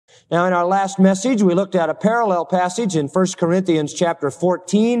Now, in our last message, we looked at a parallel passage in 1 Corinthians chapter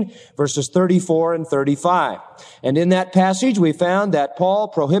 14, verses 34 and 35. And in that passage, we found that Paul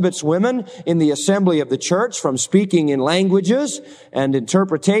prohibits women in the assembly of the church from speaking in languages and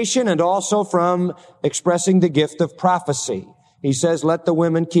interpretation, and also from expressing the gift of prophecy. He says, let the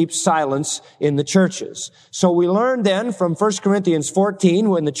women keep silence in the churches. So we learned then from 1 Corinthians 14,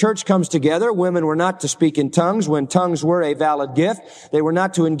 when the church comes together, women were not to speak in tongues when tongues were a valid gift. They were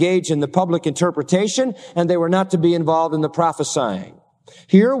not to engage in the public interpretation, and they were not to be involved in the prophesying.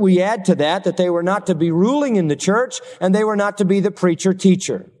 Here we add to that they were not to be ruling in the church, and they were not to be the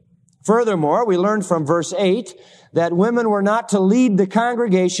preacher-teacher. Furthermore, we learned from verse 8 that women were not to lead the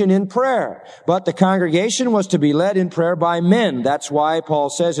congregation in prayer, but the congregation was to be led in prayer by men. That's why Paul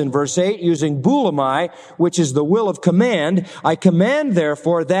says in verse 8, using boulamai, which is the will of command, I command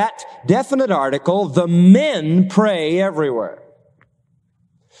therefore that definite article, the men pray everywhere.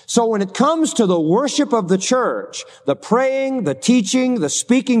 So when it comes to the worship of the church, the praying, the teaching, the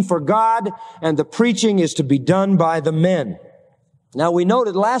speaking for God, and the preaching is to be done by the men. Now, we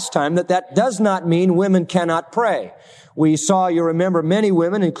noted last time that does not mean women cannot pray. We saw, you remember, many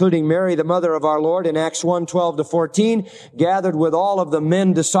women, including Mary, the mother of our Lord, in Acts 1:12-14, gathered with all of the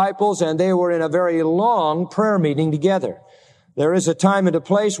men disciples, and they were in a very long prayer meeting together. There is a time and a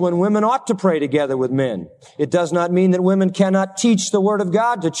place when women ought to pray together with men. It does not mean that women cannot teach the Word of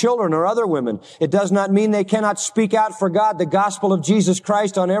God to children or other women. It does not mean they cannot speak out for God the gospel of Jesus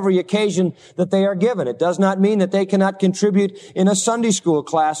Christ on every occasion that they are given. It does not mean that they cannot contribute in a Sunday school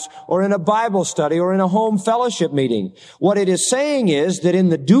class or in a Bible study or in a home fellowship meeting. What it is saying is that in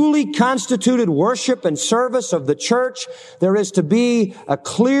the duly constituted worship and service of the church, there is to be a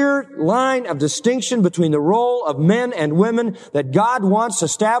clear line of distinction between the role of men and women that God wants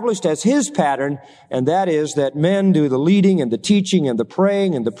established as His pattern, and that is that men do the leading and the teaching and the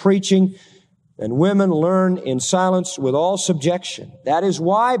praying and the preaching, and women learn in silence with all subjection. That is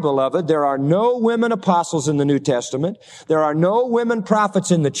why, beloved, there are no women apostles in the New Testament. There are no women prophets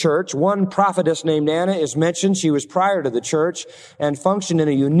in the church. One prophetess named Anna is mentioned. She was prior to the church and functioned in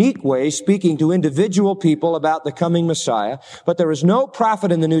a unique way, speaking to individual people about the coming Messiah. But there is no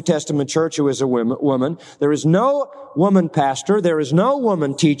prophet in the New Testament church who is a woman. There is no woman pastor. There is no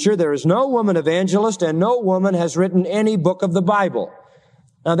woman teacher. There is no woman evangelist, and no woman has written any book of the Bible.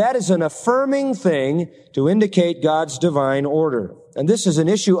 Now, that is an affirming thing to indicate God's divine order. And this is an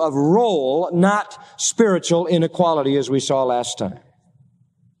issue of role, not spiritual inequality, as we saw last time.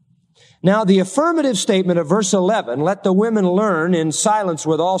 Now, the affirmative statement of verse 11, let the women learn in silence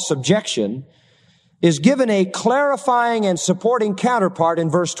with all subjection, is given a clarifying and supporting counterpart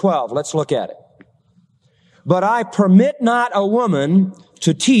in verse 12. Let's look at it. But I permit not a woman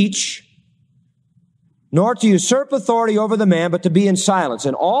to teach, nor to usurp authority over the man, but to be in silence.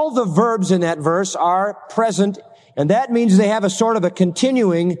 And all the verbs in that verse are present, and that means they have a sort of a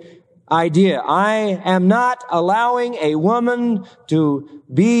continuing idea. I am not allowing a woman to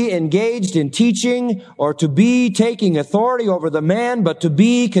be engaged in teaching or to be taking authority over the man, but to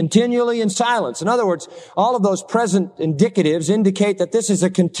be continually in silence. In other words, all of those present indicatives indicate that this is a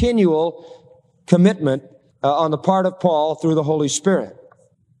continual commitment on the part of Paul through the Holy Spirit.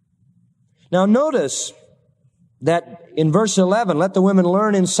 Now notice that in verse 11, let the women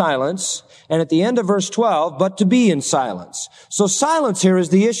learn in silence, and at the end of verse 12, but to be in silence. So silence here is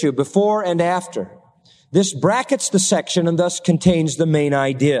the issue, before and after. This brackets the section and thus contains the main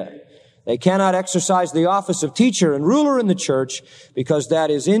idea. They cannot exercise the office of teacher and ruler in the church because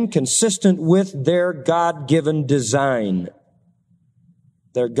that is inconsistent with their God-given design.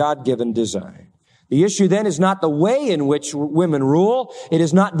 Their God-given design. The issue then is not the way in which women rule. It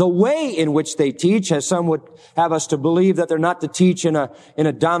is not the way in which they teach, as some would have us to believe that they're not to teach in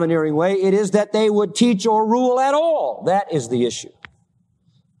a domineering way. It is that they would teach or rule at all. That is the issue.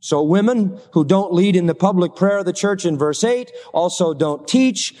 So women who don't lead in the public prayer of the church in verse 8, also don't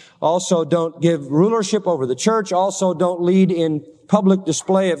teach, also don't give rulership over the church, also don't lead in public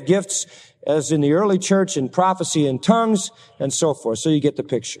display of gifts as in the early church in prophecy and tongues and so forth. So you get the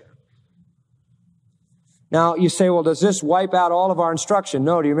picture. Now, you say, well, does this wipe out all of our instruction?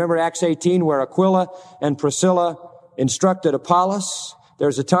 No. Do you remember Acts 18 where Aquila and Priscilla instructed Apollos?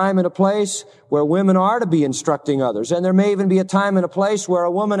 There's a time and a place where women are to be instructing others. And there may even be a time and a place where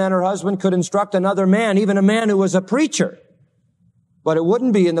a woman and her husband could instruct another man, even a man who was a preacher. But it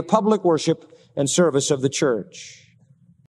wouldn't be in the public worship and service of the church.